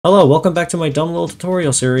Hello, welcome back to my dumb little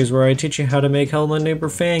tutorial series where I teach you how to make Hello Neighbor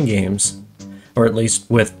fan games. Or at least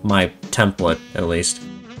with my template, at least.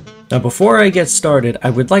 Now before I get started, I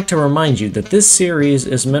would like to remind you that this series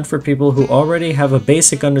is meant for people who already have a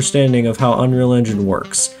basic understanding of how Unreal Engine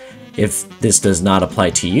works. If this does not apply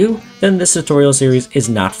to you, then this tutorial series is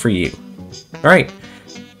not for you. Alright,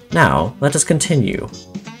 now let us continue.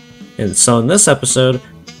 And so in this episode,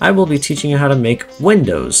 I will be teaching you how to make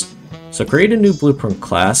windows. So create a new blueprint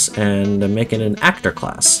class and make it an actor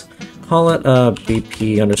class. Call it a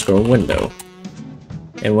BP_window.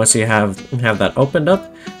 And once you have that opened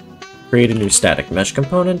up, create a new static mesh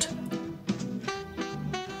component.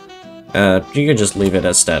 You can just leave it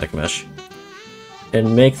as static mesh.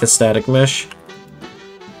 And make the static mesh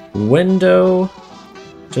window,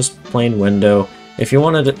 just plain window. If you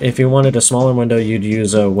wanted a smaller window, you'd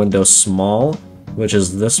use a window small, which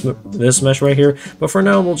is this mesh right here, but for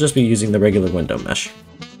now we'll just be using the regular window mesh.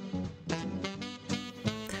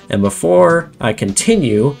 And before I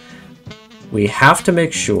continue, we have to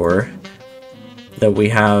make sure that we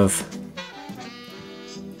have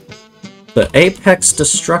the Apex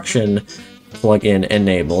Destruction plugin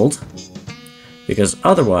enabled, because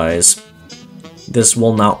otherwise this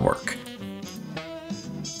will not work.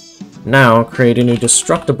 Now create a new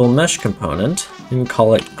Destructible Mesh component and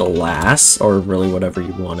call it glass, or really whatever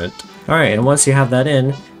you want it. Alright, and once you have that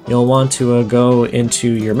in, you'll want to go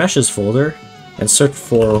into your meshes folder and search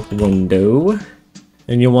for window,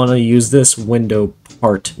 and you'll want to use this window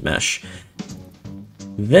part mesh.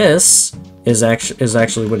 This is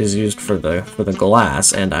actually what is used for the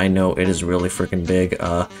glass, and I know it is really freaking big.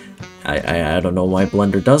 I don't know why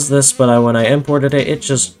Blender does this, but when I imported it, it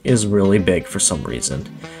just is really big for some reason.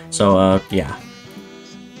 So yeah,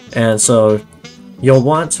 and so you'll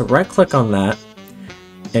want to right click on that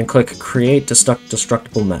and click create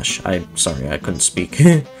destructible mesh. Sorry, I couldn't speak.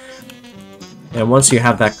 And once you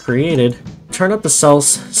have that created, turn up the cell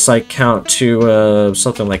site count to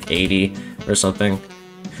something like 80 or something.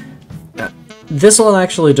 This will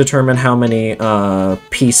actually determine how many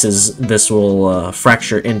pieces this will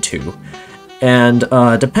fracture into. And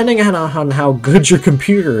depending on how good your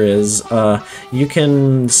computer is, you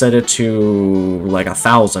can set it to like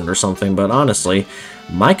 1,000 or something, but honestly,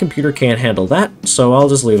 my computer can't handle that, so I'll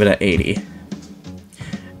just leave it at 80.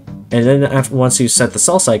 And then once you set the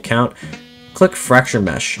cell site count, click Fracture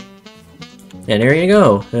Mesh. And there you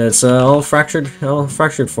go, it's all fractured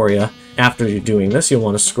for you. After you're doing this, you'll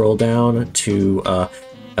want to scroll down to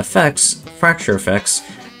Effects, Fracture Effects,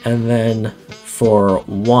 and then for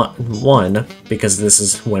one, because this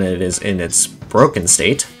is when it is in its broken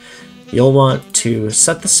state, you'll want to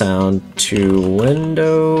set the sound to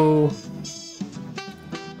window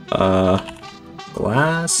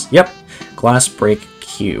glass. Yep, glass break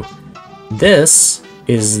Q. This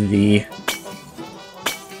is the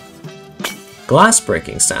glass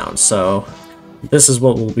breaking sound. So this is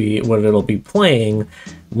what it'll be playing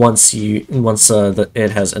once it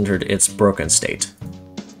has entered its broken state.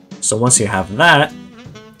 So once you have that,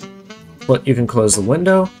 you can close the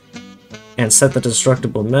window and set the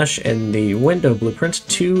destructible mesh in the window blueprint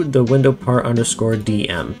to the window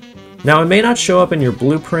part_DM. Now it may not show up in your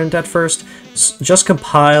blueprint at first, just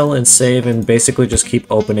compile and save and basically just keep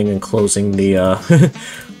opening and closing the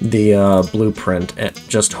the blueprint,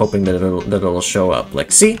 just hoping that it'll show up.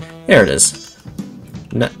 Like, see, there it is.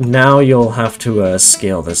 Now you'll have to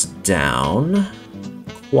scale this down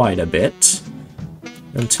quite a bit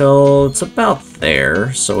until it's about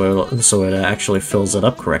there, so it actually fills it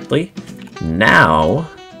up correctly. Now,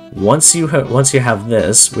 once you have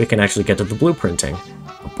this, we can actually get to the blueprinting.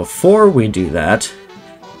 But before we do that,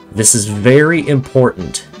 this is very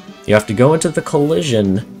important. You have to go into the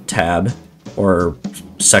collision tab or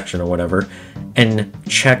section or whatever and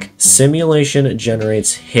check simulation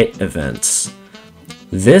generates hit events.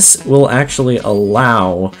 This will actually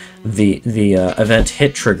allow the event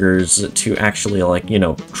hit triggers to actually, like, you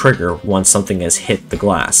know, trigger once something has hit the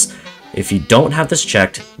glass. If you don't have this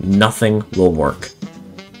checked, nothing will work.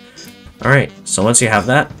 Alright, so once you have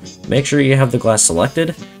that, make sure you have the glass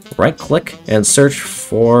selected, right click and search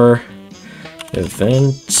for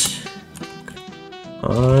event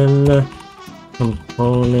on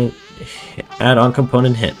component, add on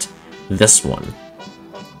component hit, this one.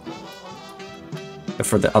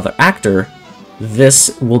 For the other actor,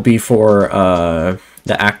 this will be for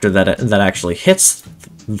the actor that actually hits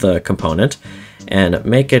the component, and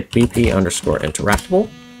make it BP_interactable.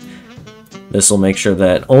 This will make sure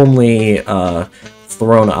that only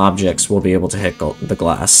thrown objects will be able to hit the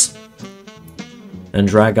glass. And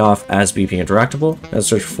drag off as BP interactable and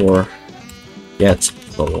search for get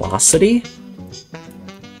velocity.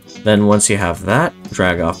 Then once you have that,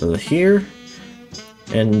 drag off of here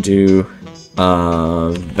and do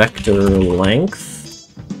vector length.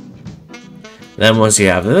 Then once you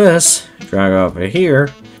have this, drag off of here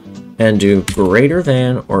and do greater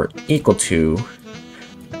than or equal to.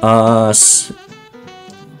 I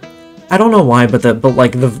don't know why, but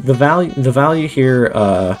like the value here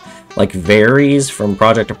like varies from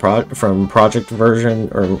project version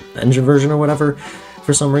or engine version or whatever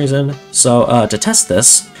for some reason. So to test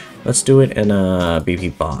this, let's do it in a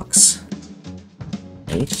BP box.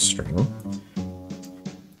 H string.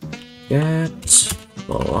 Get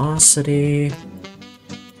velocity,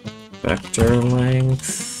 vector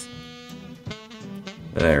length.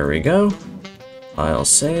 There we go. File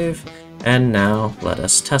save. And now let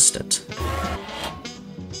us test it.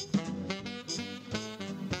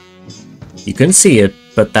 You can see it,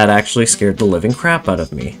 but that actually scared the living crap out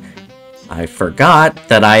of me. I forgot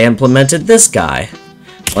that I implemented this guy.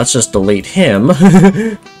 Let's just delete him.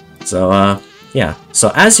 So, yeah.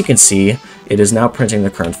 So as you can see, it is now printing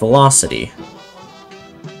the current velocity.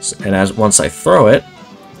 And once I throw it...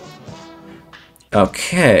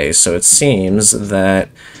 Okay, so it seems that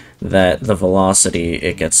the velocity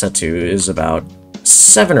it gets set to is about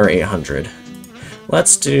 700 or 800.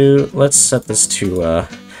 Let's set this to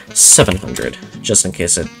 700, just in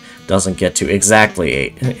case it doesn't get to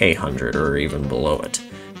exactly 800 or even below it.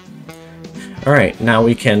 All right, now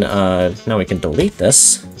we can delete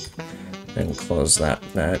this and close that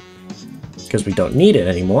because we don't need it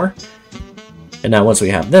anymore. And now once we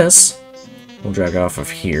have this, we'll drag off of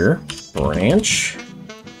here, branch.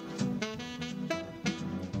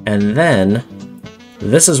 And then,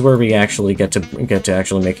 this is where we actually get to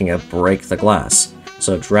actually making it break the glass.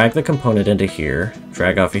 So drag the component into here,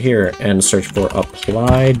 drag off of here, and search for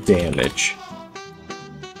apply damage.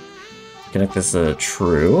 Connect this to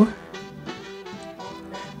true.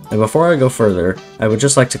 And before I go further, I would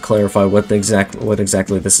just like to clarify what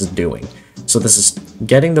exactly this is doing. So this is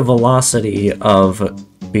getting the velocity of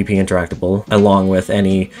BP Interactable along with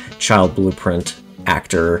any child blueprint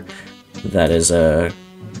actor that is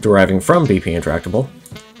deriving from BP Interactable,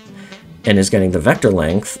 and is getting the vector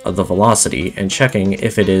length of the velocity and checking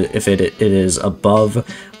if it is above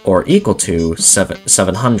or equal to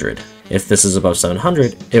 700. If this is above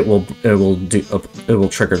 700, it will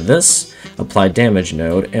trigger this apply damage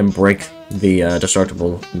node and break the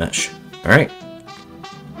destructible mesh. All right,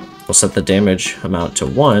 we'll set the damage amount to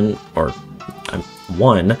 1 or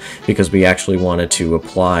 1 because we actually wanted to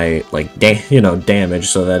apply like damage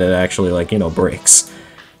so that it actually breaks.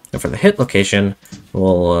 And for the hit location,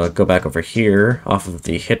 we'll go back over here off of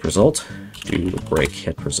the hit result, do break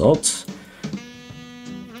hit result,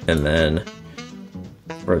 and then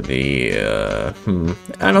for the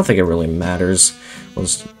I don't think it really matters.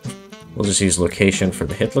 We'll just use location for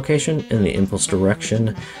the hit location and the impulse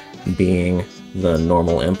direction being the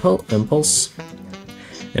normal impulse.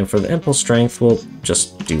 And for the impulse strength, we'll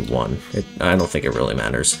just do 1. I don't think it really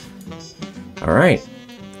matters. All right.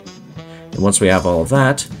 And once we have all of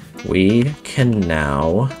that, we can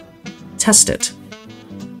now test it.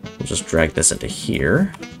 We'll just drag this into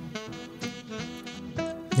here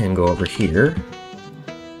and go over here.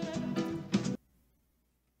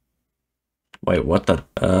 Wait, what the?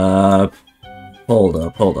 Hold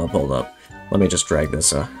up. Let me just drag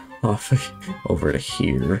this off over to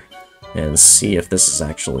here and see if this is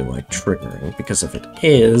actually triggering, because if it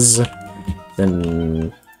is,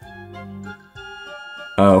 then...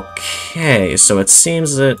 Okay, so it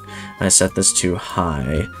seems that I set this too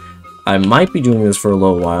high. I might be doing this for a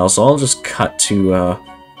little while, so I'll just cut to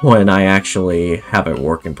when I actually have it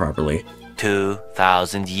working properly.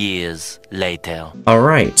 2,000 years later.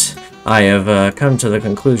 Alright, I have come to the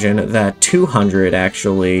conclusion that 200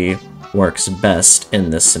 actually works best in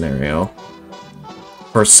this scenario.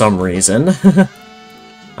 For some reason.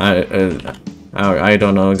 I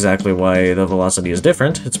don't know exactly why the velocity is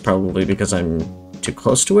different. It's probably because I'm too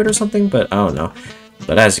close to it or something, but I don't know.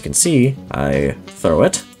 But as you can see, I throw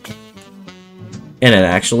it, and it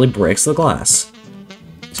actually breaks the glass.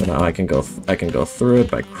 So now I can go through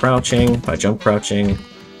it by crouching, by jump crouching,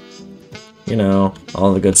 you know,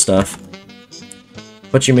 all the good stuff.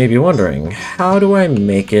 But you may be wondering, how do I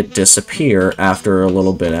make it disappear after a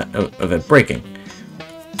little bit of it breaking?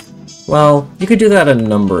 Well, you could do that a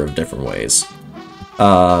number of different ways.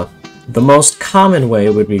 The most common way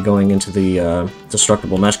would be going into the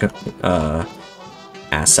Destructible Mesh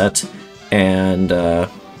asset and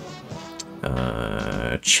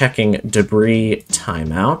checking debris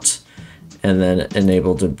timeout, and then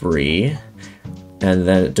enable debris, and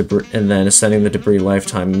then setting the debris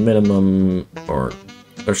lifetime minimum, or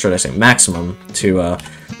or should I say maximum, to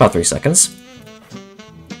about 3 seconds.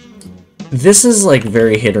 This is like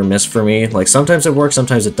very hit or miss for me. Like sometimes it works,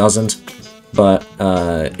 sometimes it doesn't. But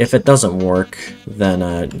if it doesn't work,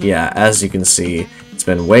 then yeah, as you can see, it's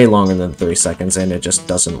been way longer than 3 seconds, and it just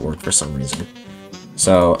doesn't work for some reason.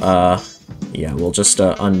 So yeah, we'll just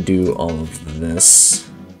undo all of this.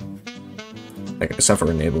 Except for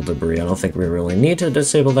enable debris. I don't think we really need to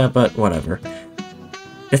disable that, but whatever.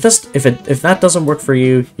 If that doesn't work for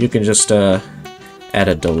you, you can just add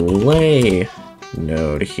a delay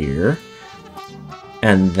node here,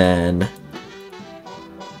 and then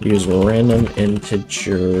use a random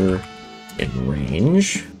integer in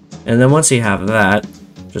range. And then once you have that,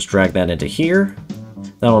 just drag that into here.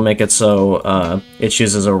 That will make it so it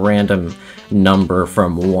chooses a random number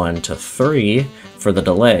from 1 to 3 for the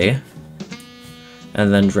delay.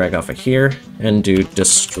 And then drag off of here and do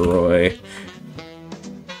destroy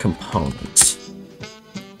component.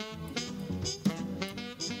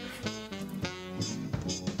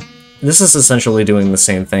 This is essentially doing the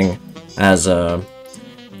same thing as the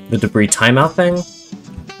debris timeout thing.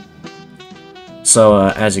 So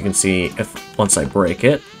as you can see, once I break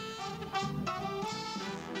it,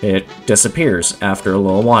 it disappears after a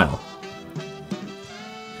little while.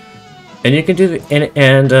 And you can do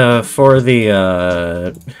the for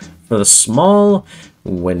the small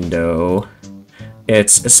window,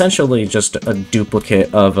 it's essentially just a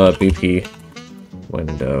duplicate of a BP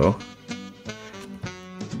window.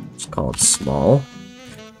 Let's call it small,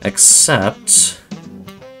 except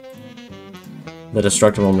the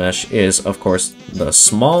destructible mesh is, of course, the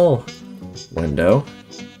small window,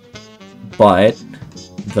 but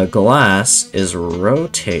the glass is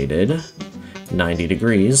rotated 90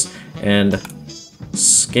 degrees and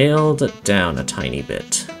scaled down a tiny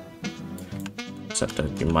bit. Except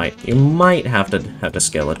that you might have to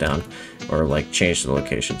scale it down, or like change the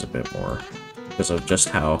locations a bit more because of just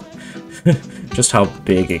how just how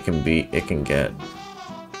big it can get.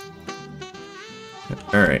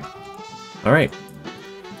 All right.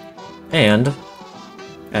 And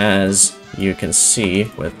as you can see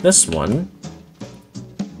with this one,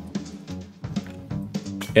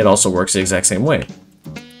 it also works the exact same way.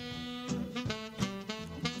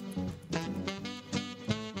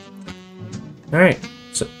 Alright,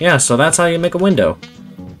 so yeah, so that's how you make a window.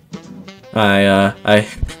 I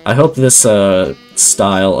hope this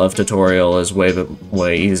style of tutorial is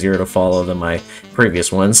way easier to follow than my previous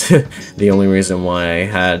ones. The only reason why I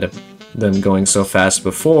had them going so fast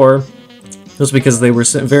before was because they were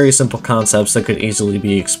very simple concepts that could easily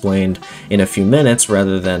be explained in a few minutes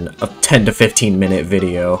rather than a 10 to 15 minute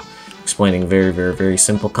video explaining very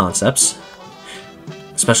simple concepts,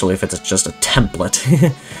 especially if it's just a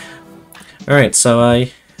template. All right, so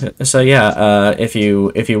yeah, if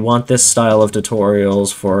you want this style of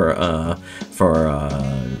tutorials for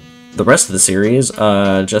the rest of the series,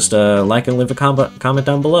 just like and leave a comment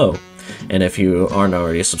down below. And if you aren't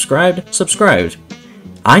already subscribe.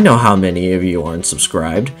 I know how many of you aren't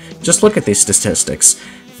subscribed. Just look at these statistics.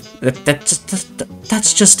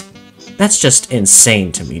 That's just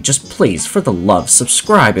insane to me. Just please, for the love,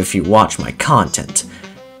 subscribe if you watch my content.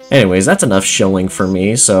 Anyways, that's enough shilling for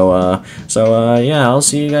me, so yeah, I'll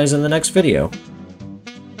see you guys in the next video.